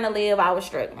was trying to live, I was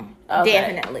struggling. Okay.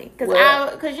 Definitely, because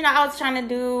I was trying to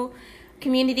do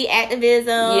community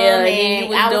activism. Yeah,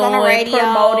 and I was on the radio,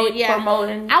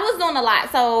 promoting. I was doing a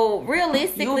lot. So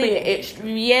realistically,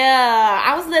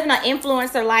 I was living an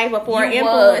influencer life before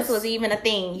influence was even a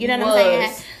thing. You know what I'm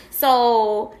saying?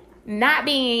 So not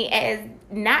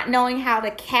knowing how to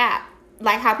cap.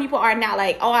 Like how people are now,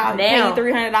 like, oh, I'll pay you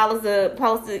 $300 to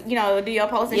post, do your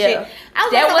post and shit. I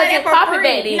was that wasn't popular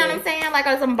back then. You know what I'm saying? Like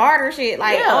some barter shit.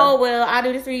 Like, oh, well, I'll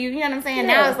do this for you. You know what I'm saying?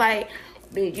 Now it's like,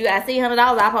 bitch, you got $100.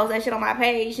 I post that shit on my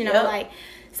page. You know, like,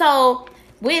 so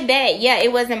with that,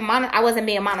 it wasn't I wasn't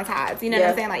being monetized. You know what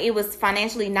I'm saying? Like, it was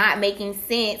financially not making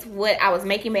sense what I was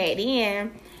making back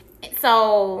then.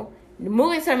 So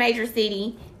moving to a major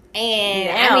city, and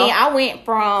I went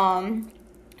from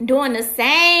doing the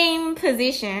same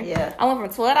position. I went from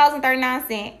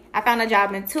 $12.39. I found a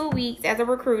job in 2 weeks as a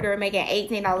recruiter making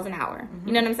 $18 an hour.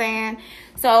 You know what I'm saying?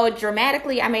 So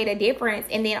dramatically, I made a difference.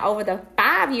 And then over the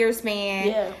 5-year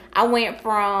span, I went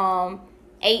from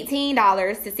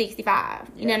 $18 to $65.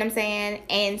 You know what I'm saying?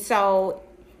 And so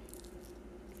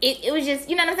it was just,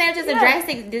 you know what I'm saying? It was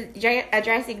just a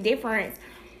drastic difference.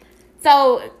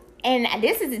 So, and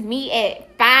this is me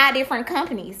at 5 different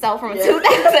companies. So from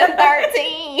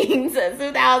 2013 to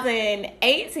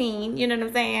 2018, you know what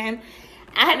I'm saying?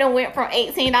 I had to went from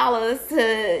 $18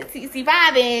 to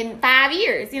 $65 in 5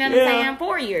 years. You know what I'm saying?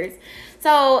 4 years.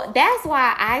 So that's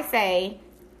why I say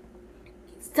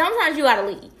sometimes you gotta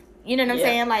leave. You know what I'm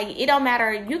saying? Like, it don't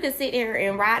matter. You can sit there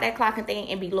and ride that clock and thing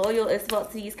and be loyal as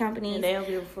fuck to these companies. And they don't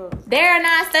give a fuck. They're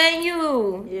not studying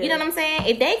you. You know what I'm saying?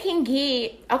 If they can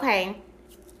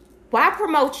why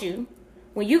promote you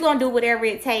when you're going to do whatever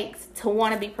it takes to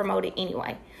want to be promoted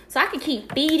anyway? So I can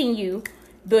keep feeding you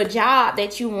the job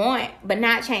that you want, but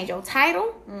not change your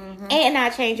title and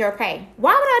not change your pay.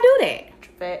 Why would I do that?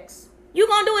 Facts. You're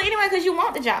going to do it anyway because you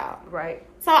want the job. Right.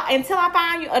 So until I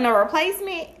find you a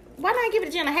replacement, why not give it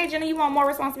to Jenna? Hey, Jenna, you want more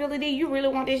responsibility? You really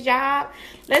want this job?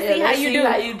 Let's see how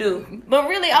you do. But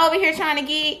really over here trying to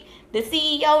get the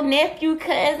CEO, nephew,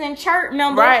 cousin, church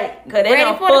member, right? Because they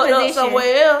don't put up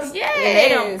somewhere else. Yeah, and they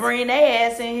don't bring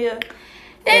their ass in here.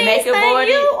 They make it more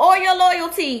you or your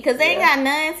loyalty, because they ain't got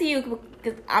nothing to you.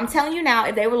 Because I'm telling you now,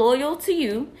 if they were loyal to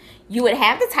you, you would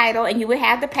have the title and you would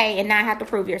have the pay and not have to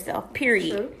prove yourself.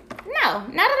 Period. True. No,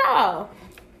 not at all.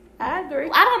 I agree.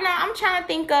 I don't know. I'm trying to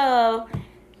think of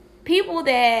people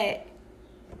that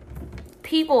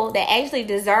people that actually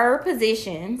deserve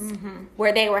positions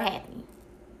where they were happy?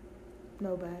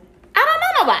 Nobody. I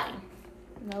don't know nobody.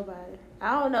 Nobody.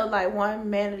 I don't know, like, one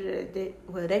manager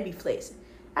that, they be flexing.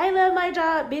 I love my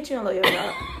job. Bitch, you don't love your job. You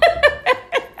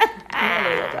don't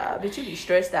love your job. Bitch, you be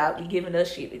stressed out, be giving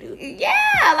us shit to do.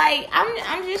 Yeah, like,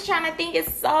 I'm just trying to think.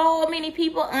 It's so many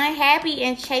people unhappy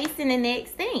and chasing the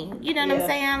next thing. You know what I'm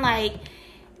saying? Like,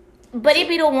 but it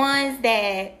be the ones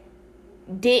that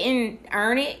didn't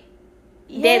earn it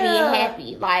that be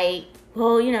happy. Like,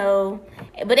 well, you know,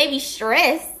 but they be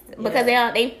stressed because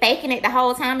they faking it the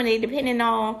whole time and they depending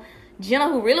on Jenna,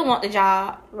 who really want the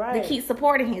job, to keep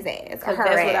supporting his ass. Because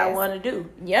that's what I want to do.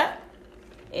 Yep.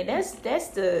 And that's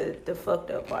the fucked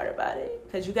up part about it.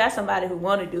 Because you got somebody who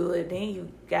want to do it, then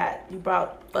you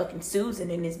brought fucking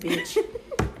Susan in this bitch.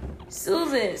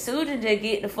 Susan just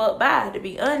get the fuck by, to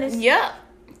be honest. Yep.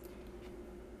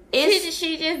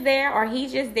 She just there, or he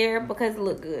just there because it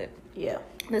look good. Yeah.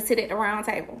 To sit at the round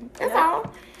table. That's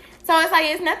all. So it's like,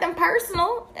 it's nothing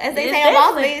personal. As they say,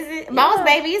 boss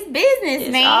baby, it's business,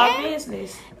 it's man. All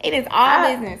business. It is all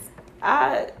business.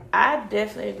 I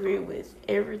definitely agree with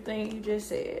everything you just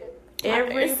said.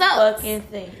 Every it sucks. fucking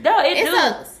thing. No, it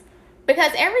sucks.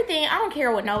 Because everything, I don't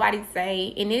care what nobody say.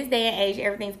 In this day and age,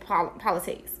 everything's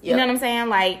politics. You know what I'm saying?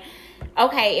 Like,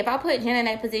 okay, if I put Jenna in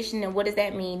that position, then what does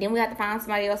that mean? Then we have to find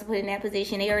somebody else to put in that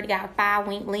position. They already got 5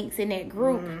 weak links in that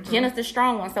group. Jenna's the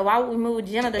strong one. So why would we move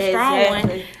Jenna, the strong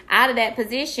one, out of that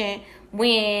position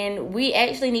when we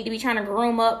actually need to be trying to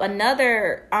groom up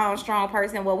another strong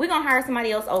person? Well, we're going to hire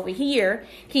somebody else over here,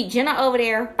 keep Jenna over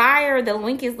there, fire the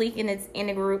weakest link in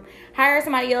the group, hire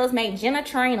somebody else, make Jenna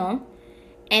train them.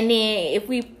 And then if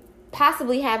we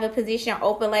possibly have a position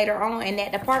open later on in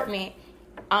that department,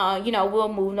 we'll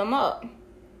move them up.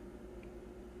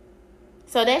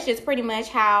 So that's just pretty much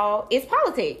how it's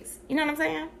politics. You know what I'm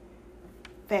saying?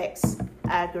 Facts.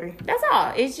 I agree. That's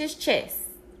all. It's just chess,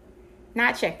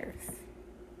 not checkers.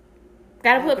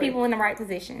 Got to put people in the right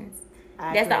positions.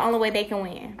 That's the only way they can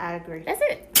win. I agree. That's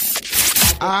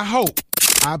it. I hope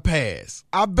I pass.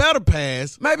 I better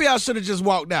pass. Maybe I should have just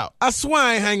walked out. I swear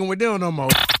I ain't hanging with them no more.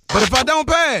 But if I don't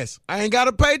pass, I ain't got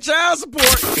to pay child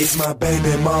support. It's my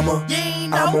baby mama.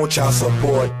 I'm on child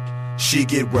support. She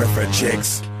get welfare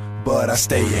checks, but I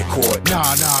stay in court.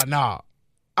 Nah.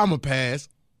 I'ma pass.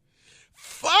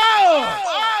 Fuck!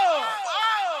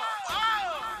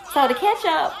 So to catch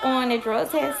up on the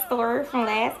drug test story from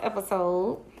last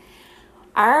episode,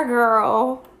 our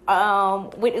girl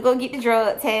went to go get the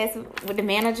drug test with the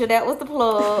manager that was the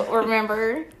plug.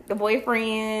 Remember? The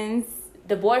boyfriend's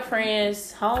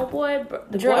homeboy,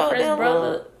 the boyfriend's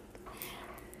brother.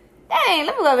 Dang,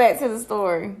 let me go back to the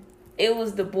story. It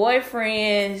was the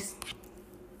boyfriend's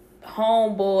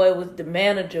homeboy was the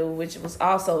manager, which was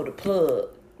also the plug.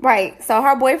 Right. So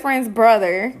her boyfriend's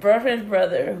brother,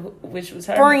 which was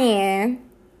her friend,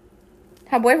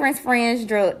 her boyfriend's friend's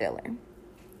drug dealer.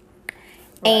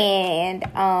 Right.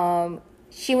 And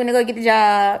she went to go get the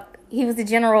job. He was the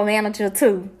general manager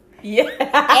too. Yeah.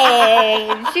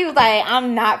 And she was like,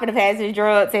 I'm not gonna pass this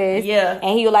drug test. Yeah.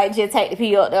 And he was like, just take the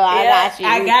pee up though. I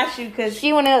got you. Because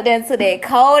she went up there and took that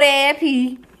cold ass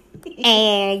pee.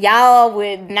 And y'all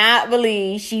would not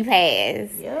believe she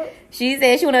passed. Yep. She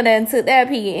said she went up there and took that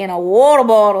pee in a water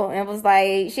bottle and was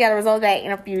like, she got the results back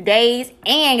in a few days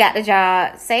and got the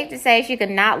job. Safe to say she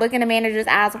could not look in the manager's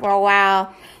eyes for a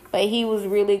while, but he was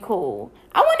really cool.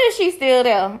 I wonder if she's still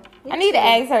there. I need to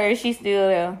ask her if she's still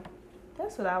there.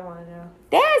 That's what I want to know.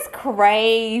 That's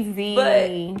crazy. But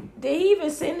did he even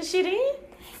send the shit in?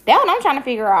 That's what I'm trying to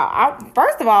figure out.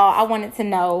 First of all, I wanted to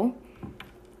know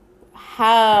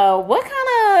what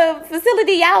kind of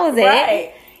facility y'all was at.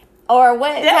 Right. Or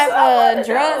what type of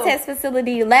drug test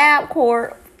facility, lab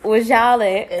court was y'all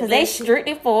at? Because they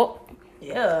strictly fuck.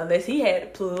 Yeah, unless he had the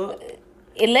plug.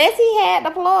 Unless he had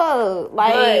the plug.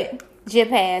 Like,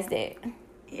 just passed that.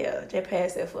 Yeah, just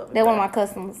passed that for me. They're one of my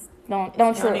customers. Don't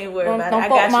trip. Even worry about don't it.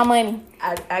 fuck my money.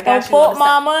 I got don't you fuck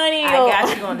my money. I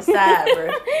got you on the side,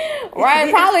 bro. Right,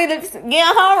 probably get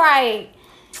her right.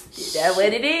 That's what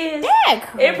it is. Yeah,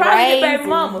 crazy. It probably his baby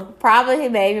mama. Probably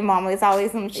his baby mama. It's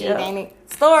always some shit, ain't it?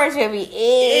 Story should be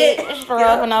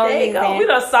extra for no reason. We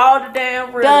done solved the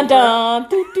damn riddle. Dun dun.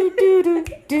 Do do do do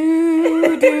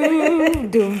do do do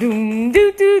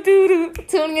do do do do.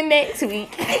 Tune in next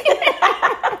week.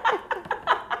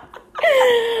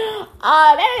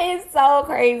 That is so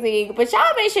crazy. But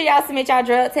y'all make sure y'all submit y'all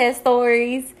drug test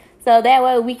stories. So that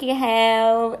way we can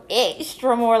have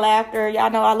extra more laughter.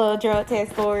 Y'all know I love drug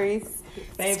test stories.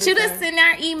 Shoot us in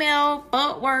our email,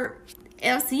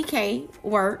 LCK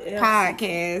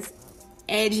podcast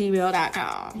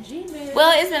gmail.com.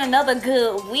 Well, it's been another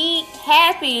good week.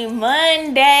 Happy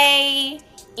Monday.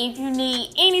 If you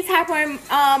need any type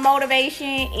of motivation,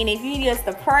 and if you need us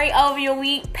to pray over your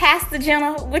week, Pastor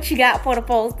Jenna, what you got for the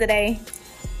folks today?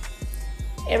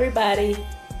 Everybody,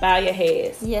 bow your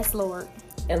heads. Yes, Lord.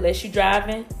 Unless you're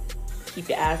driving, keep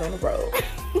your eyes on the road.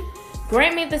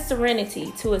 Grant me the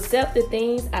serenity to accept the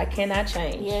things I cannot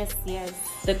change. Yes, yes.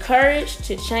 The courage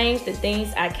to change the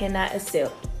things I cannot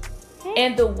accept.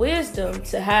 And the wisdom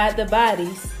to hide the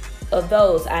bodies of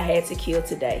those I had to kill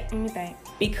today. Let me think.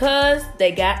 Because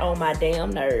they got on my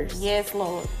damn nerves. Yes,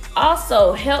 Lord.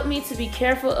 Also, help me to be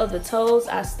careful of the toes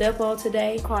I step on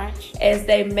today. Crunch. As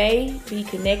they may be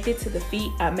connected to the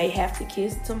feet I may have to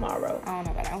kiss tomorrow. I don't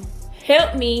know about that one.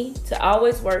 Help me to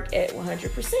always work at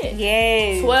 100%.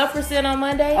 Yes. 12% on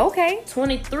Monday. Okay.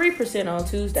 23% on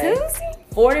Tuesday.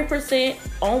 40%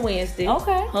 on Wednesday.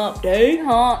 Okay. Hump day.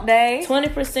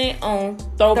 20% on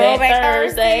Throwback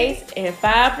Thursdays. And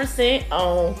 5%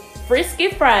 on Frisky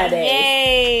Fridays.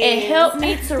 Yay. And help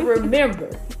me to remember.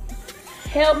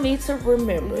 Help me to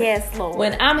remember. Yes, Lord.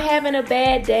 When I'm having a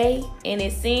bad day and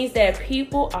it seems that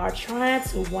people are trying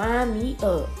to wind me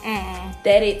up,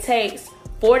 that it takes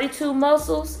 42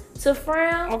 muscles to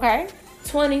frown,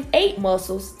 28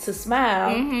 muscles to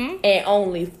smile, and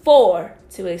only 4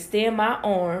 to extend my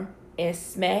arm and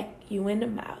smack you in the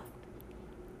mouth.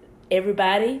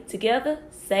 Everybody together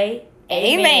say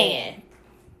amen.